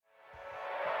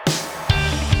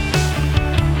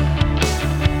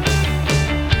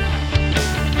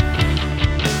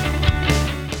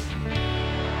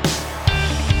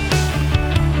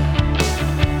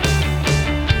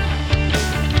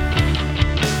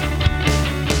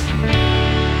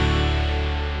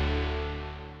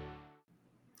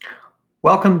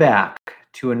Welcome back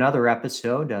to another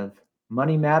episode of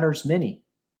Money Matters Mini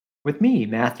with me,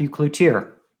 Matthew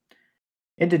Cloutier.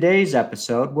 In today's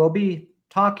episode, we'll be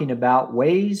talking about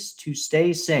ways to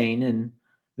stay sane in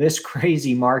this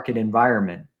crazy market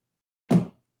environment.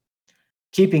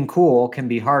 Keeping cool can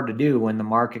be hard to do when the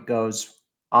market goes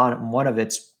on one of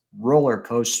its roller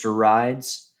coaster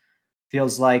rides.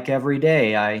 Feels like every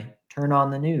day I turn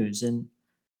on the news and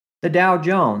the Dow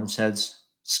Jones has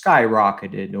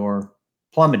skyrocketed or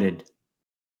plummeted.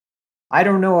 I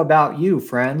don't know about you,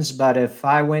 friends, but if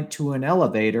I went to an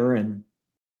elevator and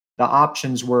the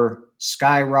options were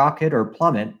skyrocket or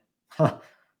plummet,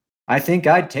 I think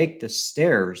I'd take the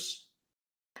stairs.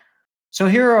 So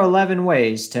here are 11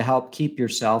 ways to help keep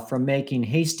yourself from making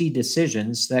hasty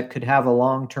decisions that could have a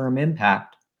long-term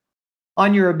impact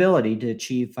on your ability to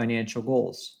achieve financial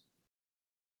goals.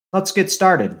 Let's get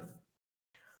started.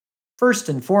 First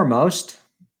and foremost,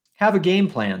 have a game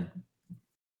plan.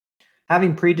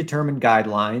 Having predetermined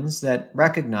guidelines that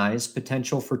recognize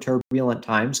potential for turbulent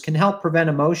times can help prevent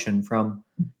emotion from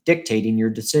dictating your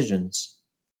decisions.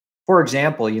 For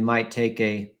example, you might take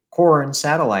a core and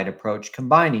satellite approach,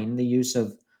 combining the use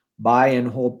of buy and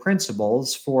hold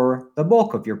principles for the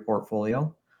bulk of your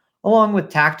portfolio, along with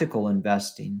tactical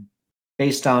investing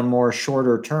based on more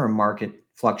shorter term market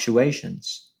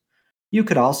fluctuations. You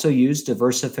could also use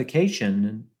diversification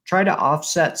and try to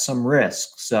offset some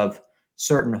risks of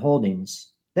certain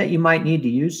holdings that you might need to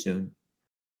use soon.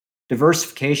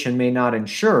 Diversification may not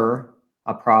ensure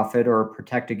a profit or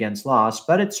protect against loss,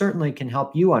 but it certainly can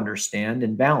help you understand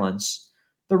and balance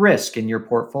the risk in your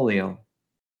portfolio.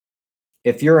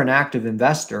 If you're an active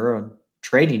investor, a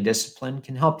trading discipline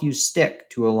can help you stick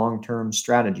to a long-term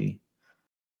strategy.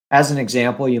 As an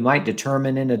example, you might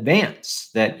determine in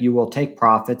advance that you will take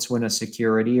profits when a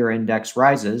security or index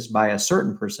rises by a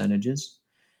certain percentages,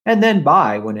 and then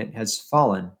buy when it has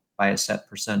fallen by a set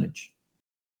percentage.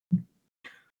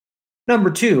 Number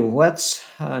two, let's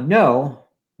know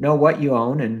what you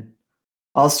own and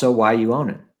also why you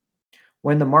own it.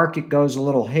 When the market goes a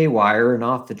little haywire and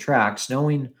off the tracks,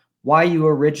 knowing why you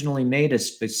originally made a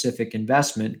specific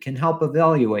investment can help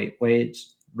evaluate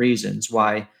reasons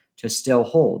why to still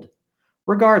hold,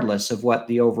 regardless of what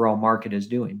the overall market is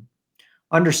doing.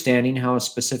 Understanding how a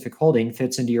specific holding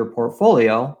fits into your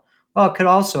portfolio, well, it could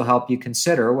also help you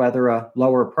consider whether a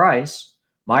lower price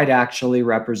might actually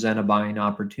represent a buying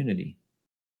opportunity.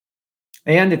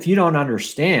 And if you don't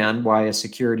understand why a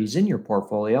security is in your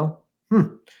portfolio,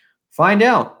 find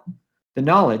out. The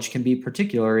knowledge can be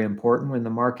particularly important when the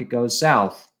market goes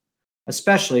south,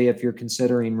 especially if you're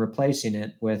considering replacing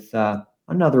it with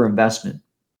another investment.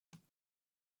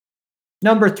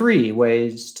 Number three,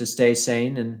 ways to stay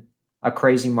sane in a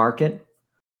crazy market.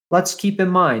 Let's keep in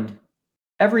mind,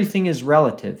 everything is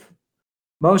relative.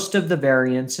 Most of the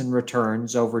variance in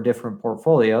returns over different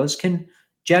portfolios can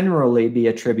generally be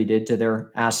attributed to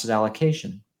their asset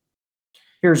allocation.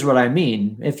 Here's what I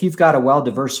mean. If you've got a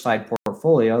well-diversified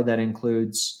portfolio that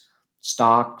includes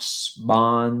stocks,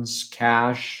 bonds,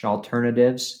 cash,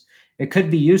 alternatives, it could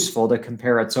be useful to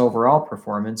compare its overall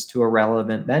performance to a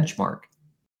relevant benchmark.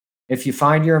 If you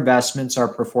find your investments are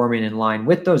performing in line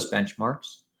with those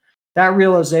benchmarks, that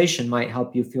realization might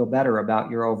help you feel better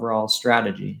about your overall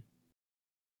strategy.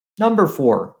 Number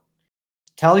four,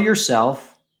 tell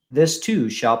yourself this too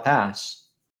shall pass.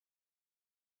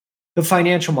 The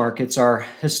financial markets are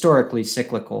historically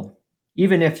cyclical.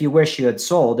 Even if you wish you had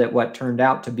sold at what turned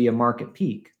out to be a market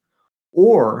peak,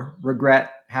 or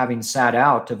regret having sat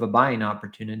out of a buying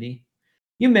opportunity,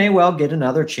 you may well get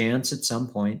another chance at some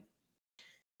point.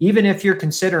 Even if you're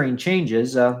considering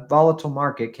changes, a volatile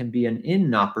market can be an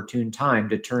inopportune time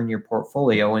to turn your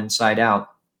portfolio inside out.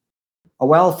 A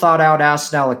well thought out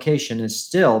asset allocation is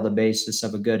still the basis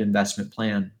of a good investment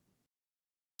plan.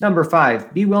 Number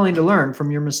five, be willing to learn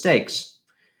from your mistakes.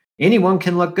 Anyone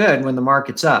can look good when the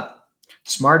market's up.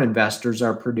 Smart investors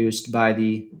are produced by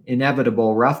the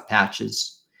inevitable rough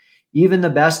patches. Even the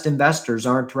best investors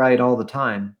aren't right all the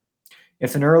time.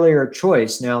 If an earlier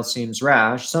choice now seems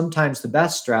rash, sometimes the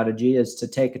best strategy is to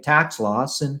take a tax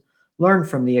loss and learn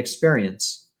from the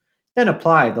experience, then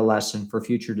apply the lesson for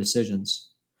future decisions.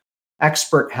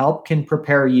 Expert help can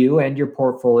prepare you and your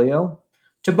portfolio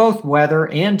to both weather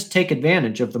and take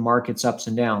advantage of the market's ups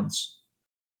and downs.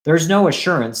 There's no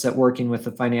assurance that working with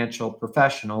a financial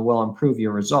professional will improve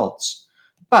your results,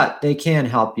 but they can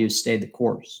help you stay the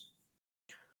course.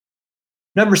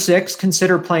 Number six,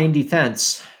 consider playing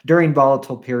defense. During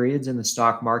volatile periods in the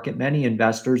stock market, many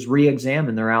investors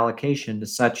re-examine their allocation to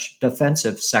such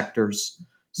defensive sectors,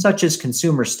 such as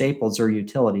consumer staples or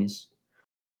utilities.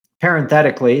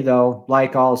 Parenthetically, though,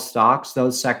 like all stocks,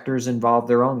 those sectors involve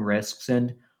their own risks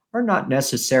and are not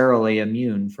necessarily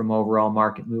immune from overall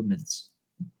market movements.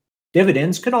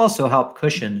 Dividends could also help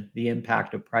cushion the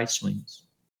impact of price swings.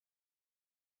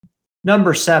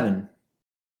 Number 7,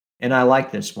 and I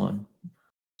like this one,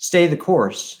 stay the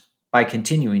course by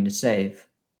continuing to save.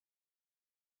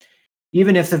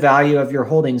 Even if the value of your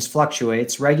holdings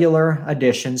fluctuates, regular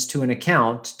additions to an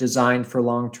account designed for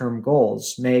long-term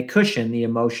goals may cushion the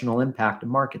emotional impact of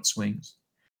market swings.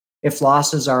 If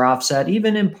losses are offset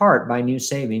even in part by new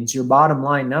savings, your bottom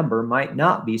line number might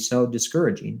not be so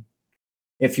discouraging.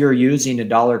 If you're using a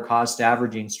dollar cost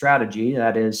averaging strategy,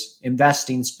 that is,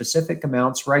 investing specific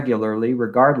amounts regularly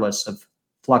regardless of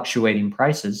fluctuating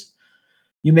prices,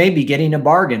 you may be getting a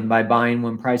bargain by buying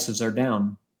when prices are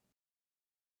down.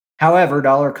 However,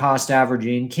 dollar cost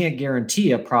averaging can't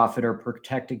guarantee a profit or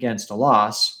protect against a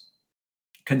loss.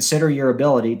 Consider your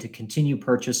ability to continue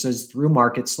purchases through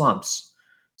market slumps.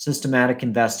 Systematic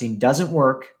investing doesn't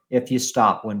work if you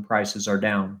stop when prices are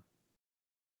down.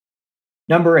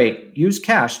 Number 8, use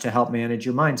cash to help manage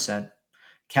your mindset.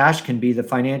 Cash can be the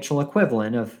financial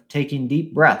equivalent of taking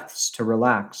deep breaths to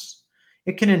relax.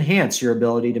 It can enhance your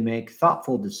ability to make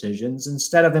thoughtful decisions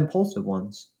instead of impulsive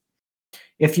ones.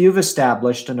 If you've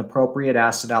established an appropriate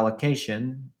asset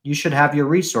allocation, you should have your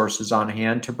resources on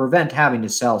hand to prevent having to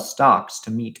sell stocks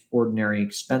to meet ordinary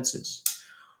expenses.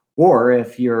 Or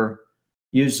if you're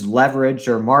use leverage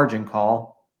or margin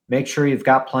call, make sure you've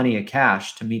got plenty of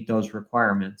cash to meet those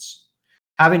requirements.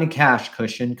 Having a cash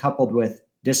cushion coupled with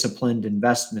disciplined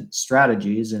investment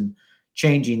strategies and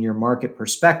changing your market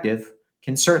perspective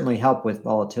can certainly help with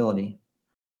volatility.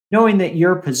 Knowing that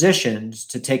you're positioned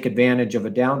to take advantage of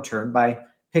a downturn by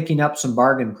picking up some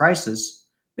bargain prices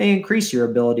may increase your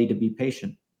ability to be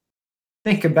patient.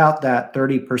 Think about that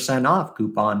 30% off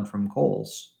coupon from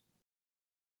Kohl's.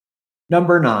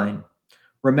 Number 9,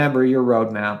 remember your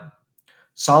roadmap.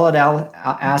 Solid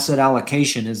asset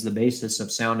allocation is the basis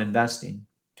of sound investing.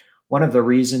 One of the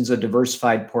reasons a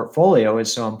diversified portfolio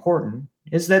is so important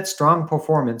is that strong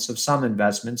performance of some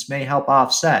investments may help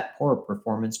offset poor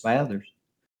performance by others.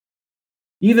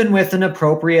 Even with an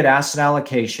appropriate asset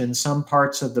allocation, some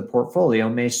parts of the portfolio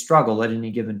may struggle at any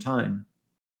given time.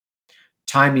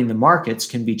 Timing the markets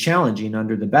can be challenging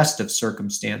under the best of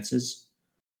circumstances.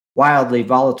 Wildly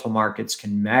volatile markets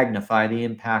can magnify the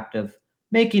impact of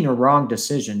making a wrong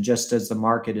decision just as the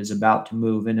market is about to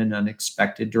move in an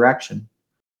unexpected direction,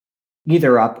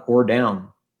 either up or down.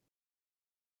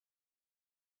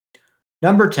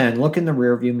 Number 10, look in the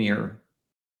rearview mirror.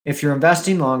 If you're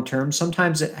investing long term,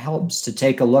 sometimes it helps to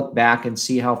take a look back and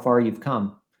see how far you've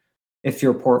come. If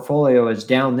your portfolio is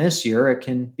down this year, it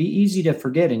can be easy to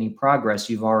forget any progress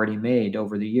you've already made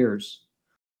over the years.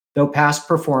 Though past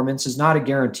performance is not a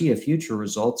guarantee of future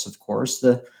results, of course,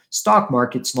 the stock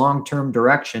market's long-term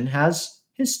direction has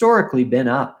historically been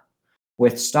up.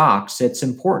 With stocks, it's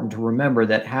important to remember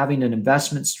that having an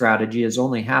investment strategy is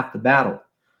only half the battle.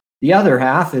 The other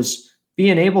half is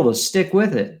being able to stick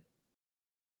with it.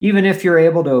 Even if you're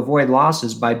able to avoid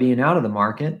losses by being out of the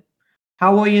market,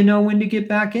 how will you know when to get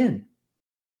back in?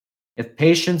 If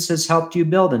patience has helped you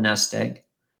build a nest egg,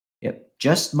 it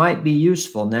just might be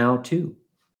useful now too.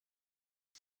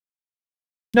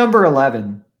 Number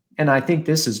 11, and I think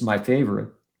this is my favorite.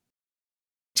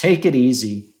 Take it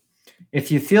easy. If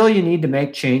you feel you need to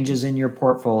make changes in your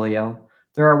portfolio,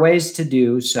 there are ways to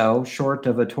do so short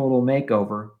of a total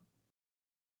makeover.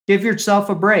 Give yourself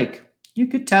a break. You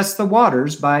could test the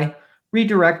waters by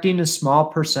redirecting a small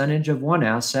percentage of one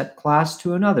asset class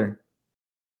to another,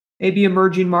 maybe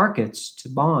emerging markets to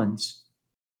bonds.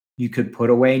 You could put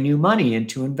away new money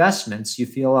into investments you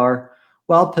feel are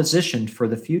well positioned for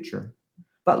the future,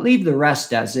 but leave the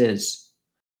rest as is.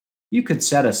 You could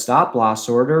set a stop loss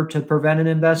order to prevent an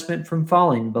investment from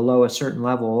falling below a certain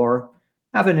level, or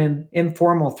have an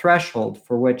informal threshold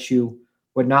for which you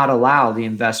would not allow the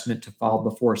investment to fall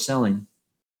before selling.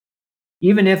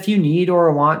 Even if you need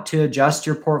or want to adjust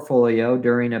your portfolio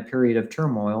during a period of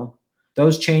turmoil,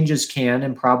 those changes can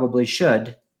and probably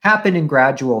should happen in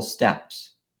gradual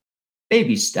steps.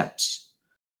 Baby steps.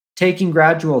 Taking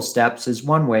gradual steps is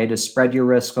one way to spread your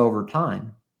risk over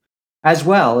time, as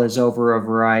well as over a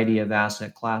variety of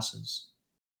asset classes.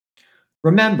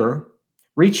 Remember,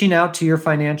 reaching out to your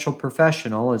financial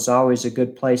professional is always a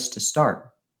good place to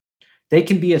start. They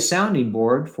can be a sounding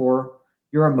board for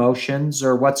your emotions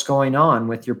or what's going on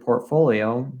with your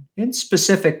portfolio in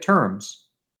specific terms.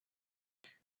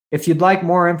 If you'd like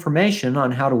more information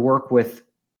on how to work with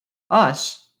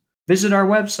us, visit our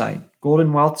website,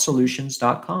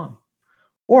 goldenwealthsolutions.com.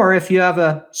 Or if you have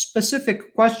a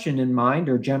specific question in mind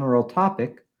or general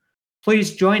topic,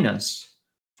 Please join us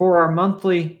for our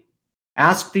monthly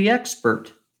Ask the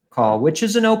Expert call, which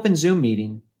is an open Zoom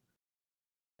meeting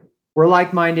where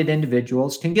like-minded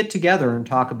individuals can get together and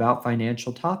talk about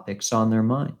financial topics on their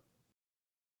mind.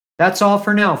 That's all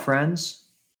for now, friends.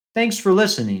 Thanks for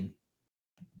listening.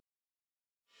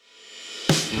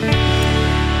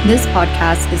 This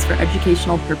podcast is for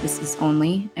educational purposes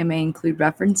only and may include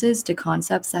references to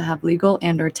concepts that have legal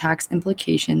and/or tax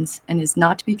implications and is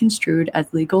not to be construed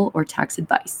as legal or tax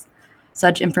advice.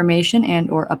 Such information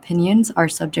and/or opinions are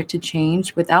subject to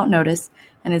change without notice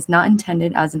and is not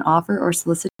intended as an offer or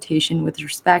solicitation with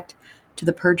respect to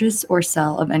the purchase or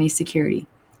sale of any security,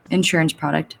 insurance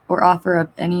product, or offer of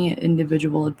any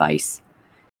individual advice.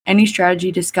 Any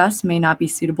strategy discussed may not be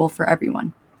suitable for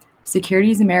everyone.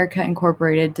 Securities America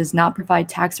Incorporated does not provide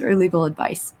tax or legal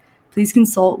advice. Please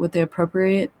consult with the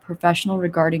appropriate professional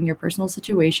regarding your personal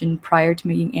situation prior to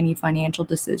making any financial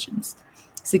decisions.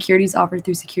 Securities offered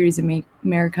through Securities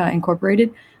America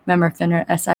Incorporated, member FINRA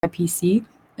SIPC.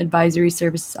 Advisory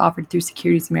services offered through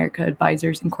Securities America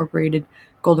Advisors Incorporated,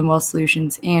 Golden Wealth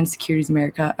Solutions, and Securities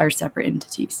America are separate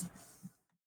entities.